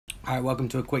Alright, welcome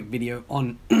to a quick video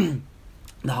on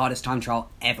the hardest time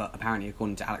trial ever, apparently,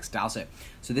 according to Alex Dowsett.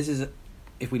 So this is,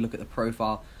 if we look at the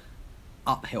profile,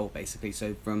 uphill, basically.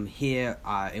 So from here,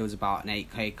 it was about an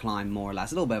 8k climb, more or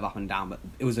less. A little bit of up and down, but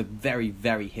it was a very,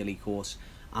 very hilly course.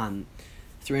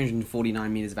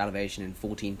 349 meters of elevation in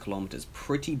 14 kilometers.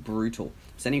 Pretty brutal.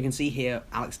 So then you can see here,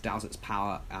 Alex Dowsett's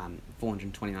power,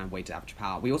 429 weighted average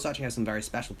power. We also actually have some very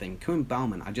special thing. Koen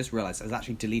Bouwman, I just realized, has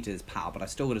actually deleted his power, but I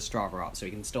still got a Strava up, so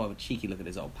you can still have a cheeky look at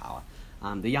his old power.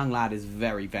 The young lad is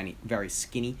very, very, very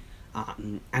skinny,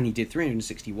 and he did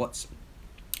 360 watts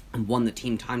and won the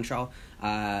team time trial.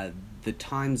 The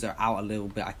times are out a little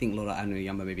bit. I think Lola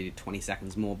Anuyamba maybe did 20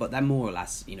 seconds more, but they're more or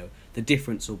less, the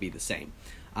difference will be the same.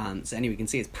 So anyway, you can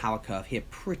see his power curve here,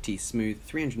 pretty smooth,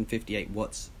 358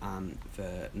 watts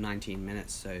for 19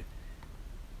 minutes, so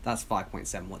that's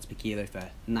 5.7 watts per kilo for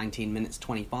 19 minutes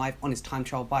 25 on his time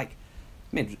trial bike,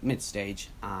 mid-stage,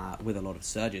 with a lot of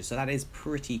surges. So that is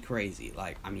pretty crazy,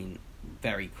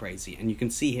 very crazy. And you can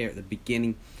see here at the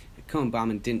beginning, Koen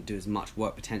Bouwman didn't do as much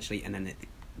work potentially, and then at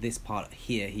this part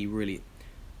here, he really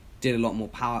did a lot more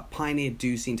power. Pioneer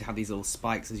do seem to have these little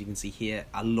spikes, as you can see here.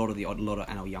 A lot of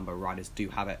NL Jumbo riders do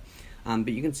have it. But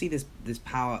you can see this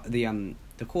power.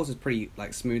 The course is pretty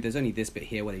smooth. There's only this bit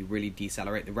here where they really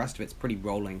decelerate. The rest of it's pretty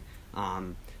rolling.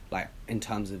 In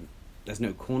terms of, there's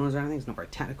no corners or anything. It's not very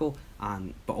technical.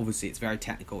 But obviously it's very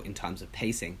technical in terms of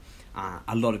pacing.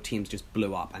 A lot of teams just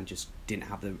blew up and just didn't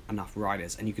have enough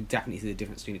riders. And you could definitely see the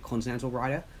difference between a continental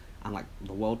rider and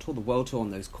the World Tour. The World Tour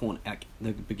on those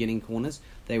the beginning corners,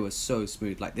 they were so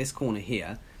smooth. Like this corner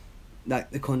here,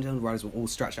 the continental riders were all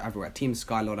stretched out everywhere. Team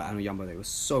Sky, Lola and Jumbo, they were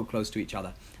so close to each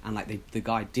other, and the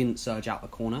guy didn't surge out the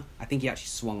corner. I think he actually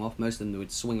swung off. Most of them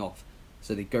would swing off,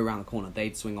 so they'd go around the corner,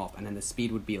 they'd swing off, and then the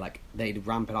speed would be they'd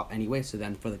ramp it up anyway. So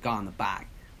then for the guy on the back,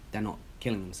 they're not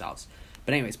killing themselves.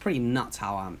 But anyway, it's pretty nuts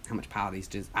how much power these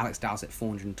do. Alex Dowsett,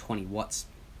 420 watts.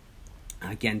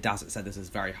 Again, Dowsett said this is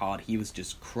very hard. He was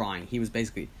just crying. He was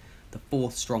basically the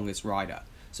fourth strongest rider.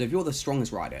 So if you're the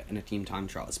strongest rider in a team time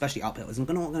trial, especially uphill, it's not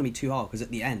going to be too hard, because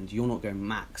at the end you're not going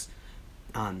max.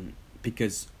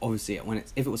 Because obviously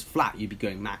if it was flat, you'd be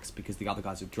going max because the other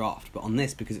guys would draft. But on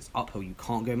this, because it's uphill, you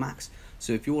can't go max.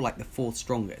 So if you're the fourth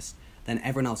strongest, then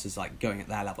everyone else is going at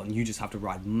their level, and you just have to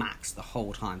ride max the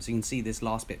whole time. So you can see this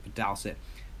last bit for Dowsett,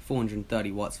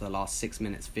 430 watts for the last 6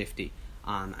 minutes 50.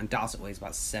 And Dowsett weighs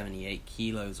about 78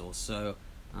 kilos or so.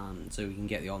 So we can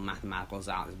get the old mathematicals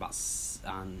out. It's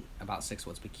about 6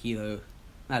 watts per kilo,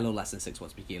 a little less than 6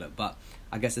 watts per kilo. But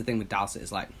I guess the thing with Dowsett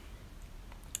is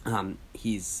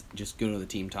he's just good at the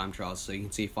team time trials. So you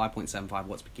can see 5.75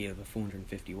 watts per kilo for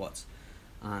 450 watts.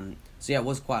 So yeah, it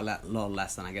was quite a lot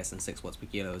less than 6 watts per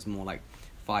kilo. It was more like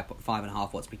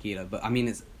 5.5 watts per kilo. But I mean,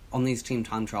 it's on these team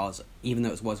time trials, even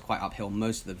though it was quite uphill,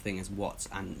 most of the thing is watts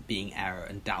and being aero,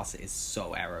 and Dowsett is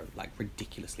so aero,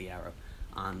 ridiculously aero.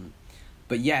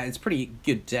 But yeah, it's a pretty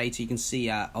good data. You can see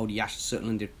old Jasha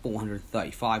Sutterlin did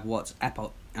 435 watts.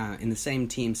 In the same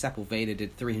team, Sepulveda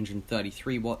did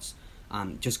 333 watts,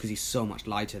 just because he's so much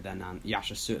lighter than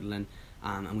Jasha Sutterlin.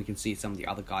 And we can see some of the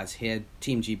other guys here.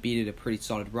 Team GB did a pretty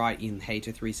solid ride. Ian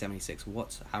Hayter, 376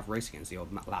 watts. I have raced against the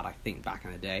old lad, I think, back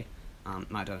in the day.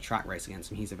 Might have done a track race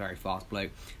against him. He's a very fast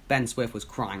bloke. Ben Swift was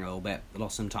crying a little bit.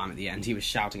 Lost some time at the end. He was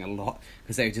shouting a lot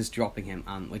because they were just dropping him,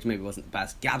 which maybe wasn't the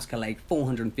best. Gabs Calais,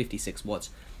 456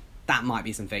 watts. That might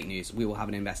be some fake news. We will have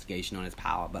an investigation on his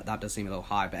power, but that does seem a little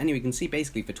high. But anyway, you can see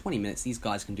basically for 20 minutes, these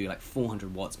guys can do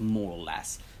 400 watts, more or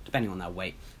less, depending on their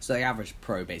weight. So the average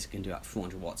pro basically can do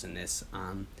 400 watts in this,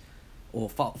 or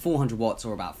 400 watts,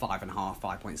 or about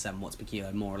 5.7 watts per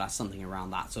kilo, more or less, something around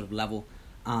that sort of level.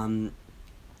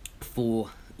 For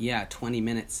 20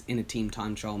 minutes in a team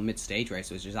time trial mid-stage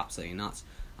race, which is absolutely nuts.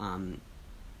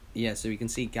 So we can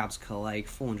see Gabs Calais,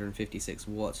 456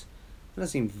 watts. That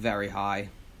does seem very high,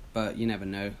 but you never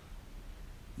know.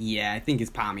 Yeah, I think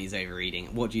his power meter is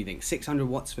overeating. What do you think? 600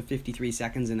 watts for 53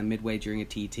 seconds in a midway during a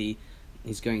TT.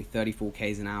 He's going 34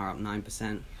 k's an hour, up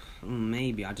 9%.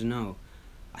 Maybe, I don't know.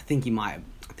 I think it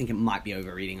might be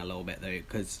overeating a little bit though,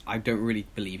 because I don't really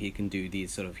believe he can do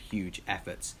these sort of huge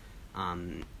efforts.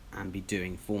 And be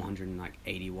doing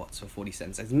 480 watts for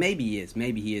 47 seconds. Maybe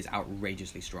he is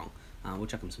outrageously strong. We'll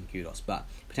chuck him some kudos, but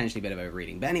potentially a bit of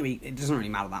overeating. But anyway, it doesn't really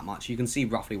matter that much. You can see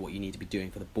roughly what you need to be doing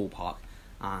for the ballpark.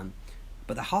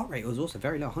 But the heart rate was also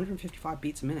very low, 155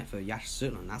 beats a minute for Jasha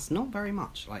Sutterlin. That's not very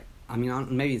much.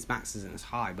 Maybe his max isn't as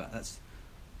high, but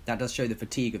that does show the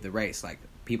fatigue of the race.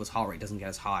 People's heart rate doesn't get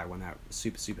as high when they're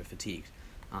super, super fatigued.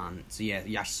 So yeah,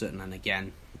 Jasha Sutterlin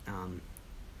again.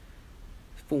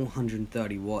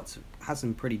 430 watts, has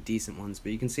some pretty decent ones,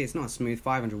 but you can see it's not smooth.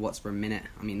 500 watts for a minute.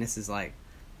 I mean, this is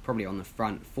probably on the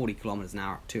front, 40 kilometers an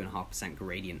hour, 2.5%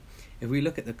 gradient. If we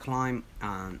look at the climb,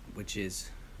 which is,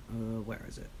 where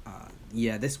is it?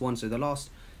 Yeah, this one, so the last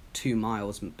 2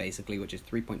 miles, basically, which is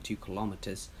 3.2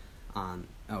 kilometers.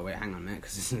 Oh, wait, hang on a minute,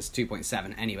 because it's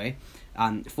 2.7. Anyway,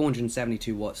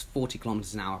 472 watts, 40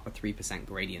 kilometers an hour, up a 3%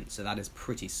 gradient, so that is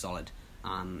pretty solid.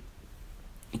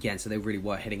 Again, so they really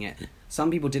were hitting it. Some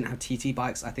people didn't have TT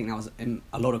bikes. I think that was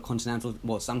a lot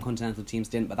of some continental teams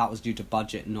didn't, but that was due to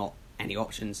budget, not any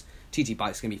options. TT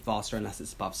bikes can be faster unless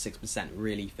it's above 6%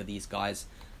 really for these guys,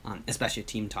 especially a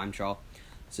team time trial.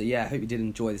 So yeah, I hope you did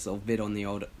enjoy this little vid on the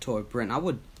old Tour of Britain.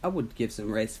 I would give some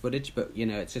race footage, but you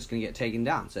know, it's just going to get taken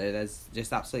down, so there's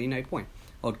just absolutely no point.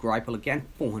 Old Greipel again,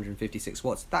 456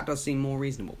 watts. That does seem more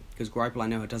reasonable, because Greipel, I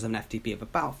know, does have an FTP of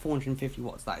about 450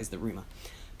 watts. That is the rumour.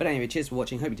 But anyway, cheers for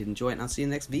watching. Hope you did enjoy it, and I'll see you in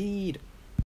the next vid.